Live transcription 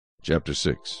Chapter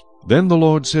 6. Then the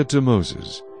Lord said to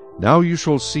Moses, Now you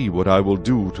shall see what I will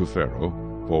do to Pharaoh,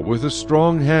 for with a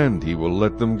strong hand he will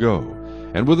let them go,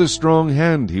 and with a strong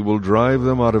hand he will drive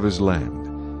them out of his land.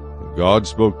 And God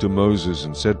spoke to Moses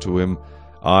and said to him,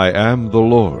 I am the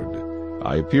Lord.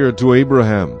 I appeared to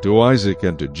Abraham, to Isaac,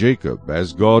 and to Jacob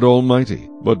as God Almighty.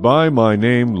 But by my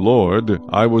name, Lord,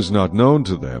 I was not known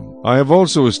to them. I have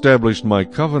also established my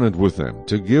covenant with them,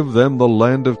 to give them the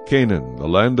land of Canaan, the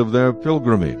land of their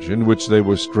pilgrimage, in which they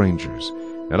were strangers.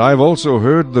 And I have also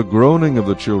heard the groaning of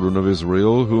the children of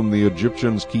Israel, whom the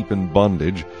Egyptians keep in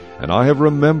bondage, and I have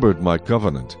remembered my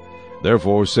covenant.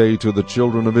 Therefore say to the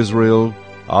children of Israel,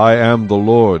 I am the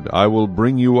Lord. I will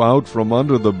bring you out from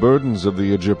under the burdens of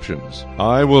the Egyptians.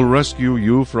 I will rescue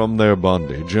you from their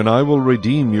bondage, and I will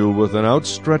redeem you with an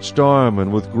outstretched arm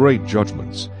and with great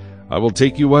judgments. I will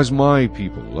take you as my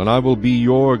people, and I will be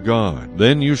your God.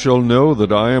 Then you shall know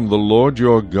that I am the Lord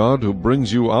your God, who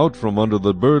brings you out from under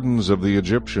the burdens of the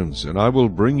Egyptians, and I will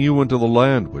bring you into the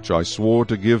land which I swore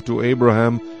to give to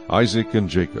Abraham, Isaac, and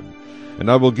Jacob. And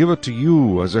I will give it to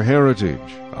you as a heritage.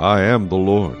 I am the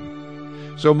Lord.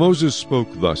 So Moses spoke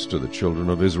thus to the children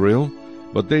of Israel,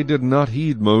 but they did not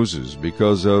heed Moses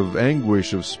because of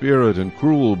anguish of spirit and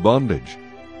cruel bondage.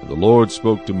 And the Lord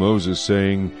spoke to Moses,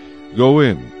 saying, Go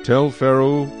in, tell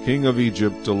Pharaoh, king of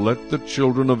Egypt, to let the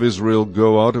children of Israel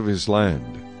go out of his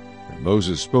land. And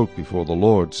Moses spoke before the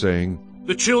Lord, saying,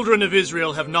 The children of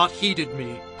Israel have not heeded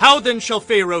me. How then shall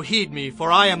Pharaoh heed me,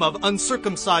 for I am of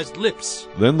uncircumcised lips?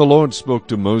 Then the Lord spoke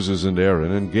to Moses and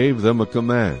Aaron, and gave them a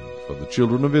command for the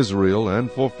children of Israel, and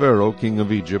for Pharaoh king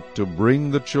of Egypt, to bring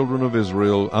the children of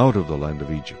Israel out of the land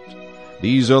of Egypt.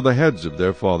 These are the heads of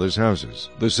their fathers' houses.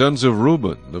 The sons of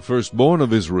Reuben, the firstborn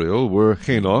of Israel, were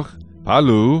Henoch,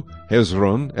 Palu,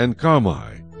 Hezron, and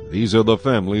Carmi. These are the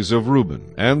families of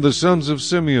Reuben. And the sons of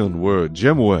Simeon were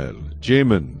Jemuel,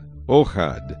 Jamin,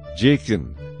 Ohad,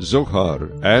 Jachin, Zohar,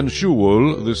 and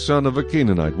Shual, the son of a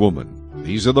Canaanite woman.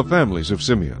 These are the families of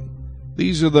Simeon.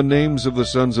 These are the names of the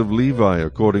sons of Levi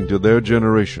according to their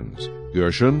generations,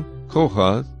 Gershon,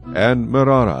 Kohath, and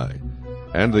Merari.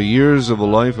 And the years of the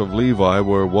life of Levi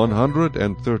were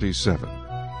 137.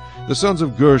 The sons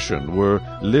of Gershon were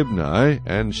Libni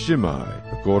and Shimei,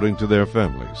 according to their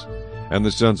families. And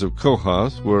the sons of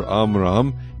Kohath were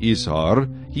Amram,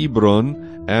 Ishar,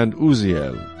 Hebron, and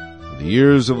Uzziel. The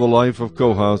years of the life of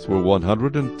Kohath were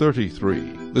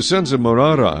 133. The sons of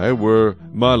Merari were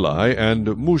Malai and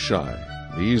Mushai.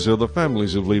 These are the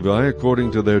families of Levi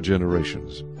according to their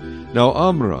generations. Now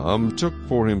Amram took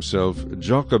for himself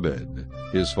Jochebed,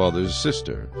 his father's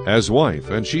sister, as wife,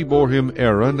 and she bore him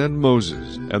Aaron and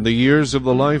Moses. And the years of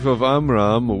the life of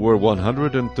Amram were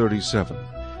 137.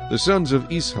 The sons of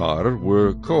Ishar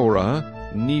were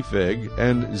Korah, Nepheg,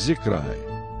 and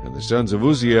Zikri. And the sons of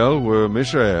Uzziel were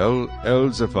Mishael,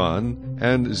 Elzaphan,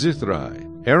 and Zithri.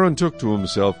 Aaron took to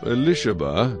himself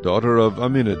Elisheba, daughter of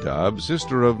Aminadab,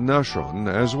 sister of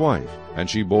Nashon, as wife, and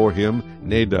she bore him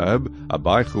Nadab,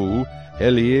 Abihu,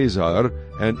 Eleazar,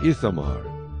 and Ithamar.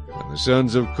 And the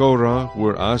sons of Korah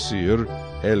were Asir,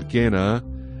 Elkanah,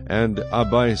 and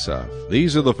Abiasaph.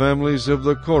 These are the families of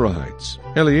the Korahites.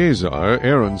 Eleazar,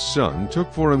 Aaron's son,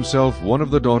 took for himself one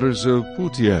of the daughters of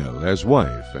Putiel as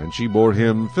wife, and she bore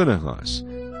him Phinehas.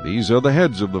 These are the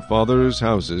heads of the fathers'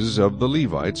 houses of the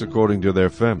Levites according to their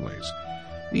families.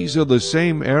 These are the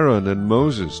same Aaron and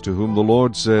Moses to whom the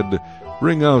Lord said,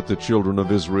 Bring out the children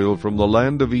of Israel from the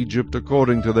land of Egypt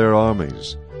according to their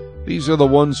armies. These are the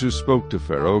ones who spoke to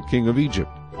Pharaoh king of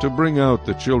Egypt, to bring out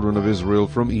the children of Israel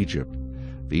from Egypt.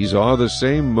 These are the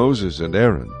same Moses and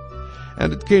Aaron.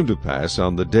 And it came to pass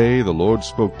on the day the Lord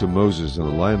spoke to Moses in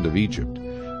the land of Egypt,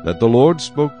 that the Lord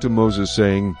spoke to Moses,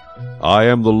 saying, I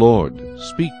am the Lord.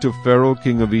 Speak to Pharaoh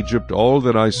king of Egypt all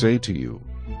that I say to you.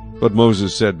 But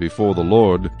Moses said before the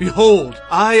Lord, Behold,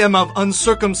 I am of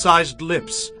uncircumcised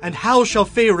lips, and how shall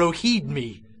Pharaoh heed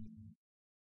me?